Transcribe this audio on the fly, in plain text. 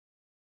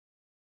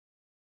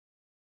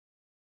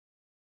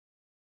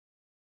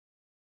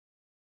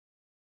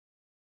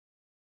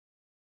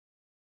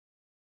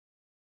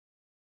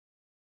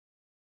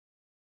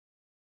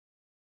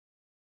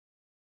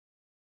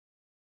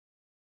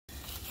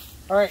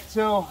All right,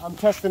 so I'm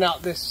testing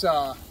out this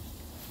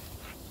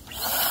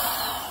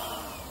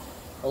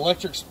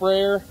electric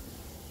sprayer.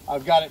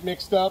 I've got it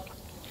mixed up.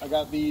 I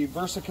got the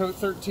Versacoat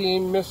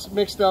 13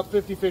 mixed up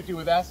 50-50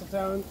 with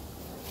acetone.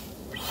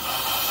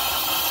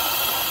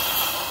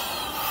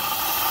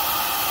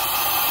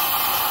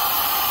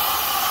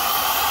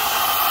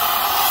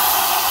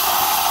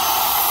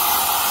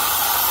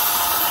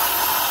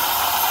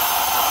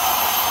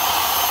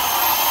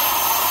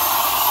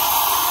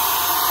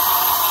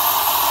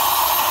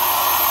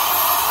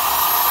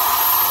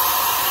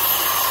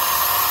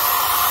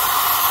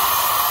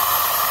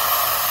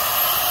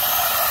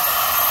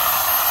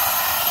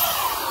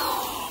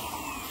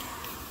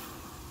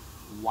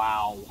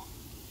 Wow.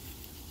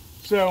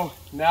 So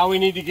now we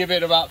need to give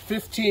it about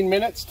 15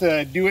 minutes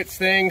to do its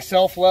thing,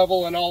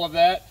 self-level and all of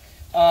that.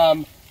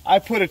 I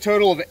put a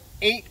total of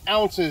 8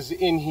 ounces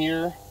in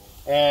here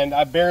and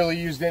I barely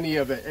used any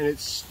of it, and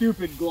it's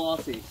stupid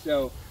glossy.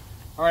 So,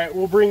 all right,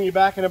 we'll bring you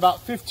back in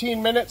about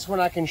 15 minutes when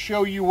I can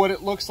show you what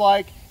it looks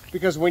like,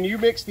 because when you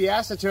mix the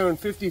acetone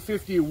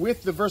 50-50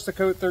 with the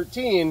Versacoat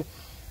 13,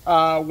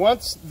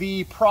 once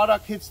the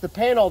product hits the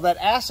panel, that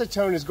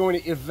acetone is going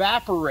to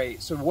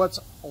evaporate. So what's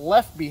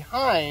left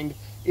behind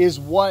is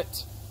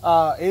what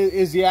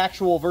is the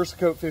actual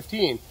Versacoat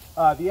 15.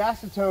 The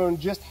acetone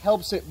just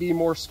helps it be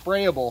more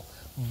sprayable.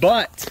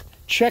 But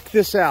check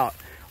this out.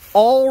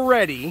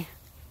 Already,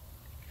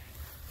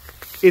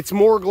 it's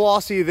more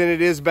glossy than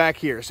it is back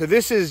here. So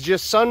this is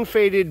just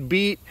sun-faded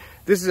beet.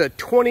 This is a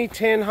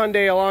 2010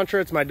 Hyundai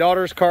Elantra. It's my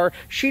daughter's car.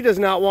 She does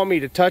not want me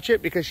to touch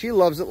it because she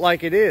loves it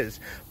like it is.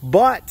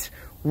 But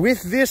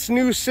with this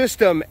new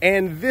system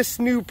and this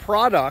new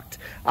product,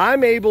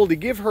 I'm able to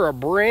give her a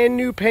brand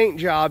new paint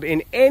job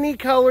in any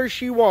color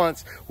she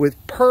wants, with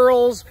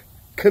pearls,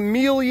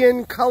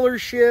 chameleon, color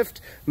shift,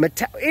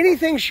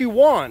 anything she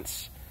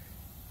wants.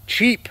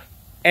 Cheap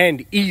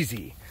and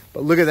easy.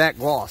 But look at that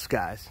gloss,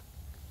 guys.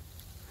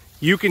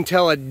 You can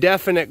tell a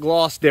definite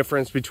gloss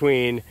difference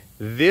between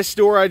this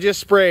door I just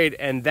sprayed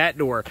and that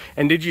door.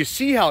 And did you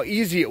see how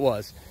easy it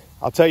was?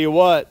 I'll tell you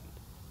what,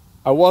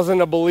 I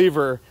wasn't a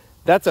believer.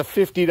 That's a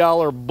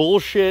 $50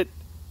 bullshit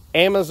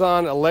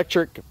Amazon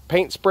electric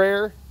paint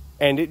sprayer,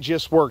 and it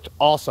just worked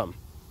awesome.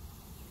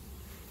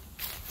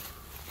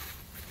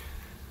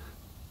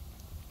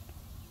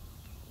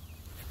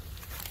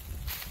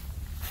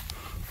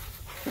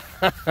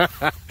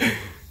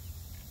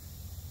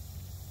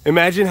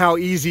 Imagine how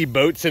easy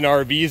boats and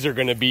RVs are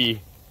going to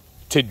be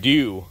to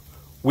do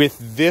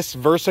with this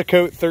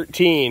Versacoat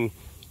 13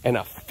 and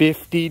a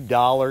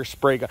 $50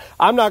 spray gun.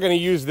 I'm not going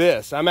to use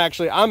this. I'm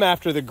after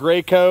the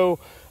Graco,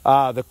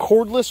 the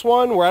cordless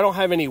one, where I don't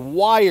have any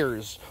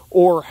wires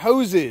or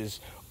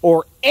hoses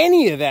or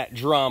any of that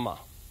drama.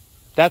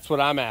 That's what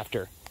I'm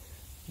after.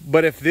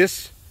 But if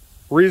this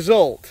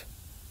result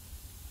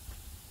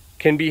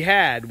can be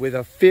had with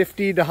a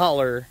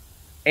 $50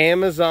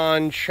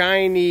 Amazon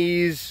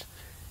Chinese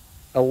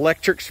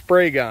electric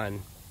spray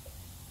gun,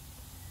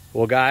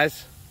 well,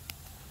 guys,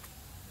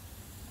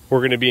 we're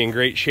going to be in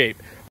great shape.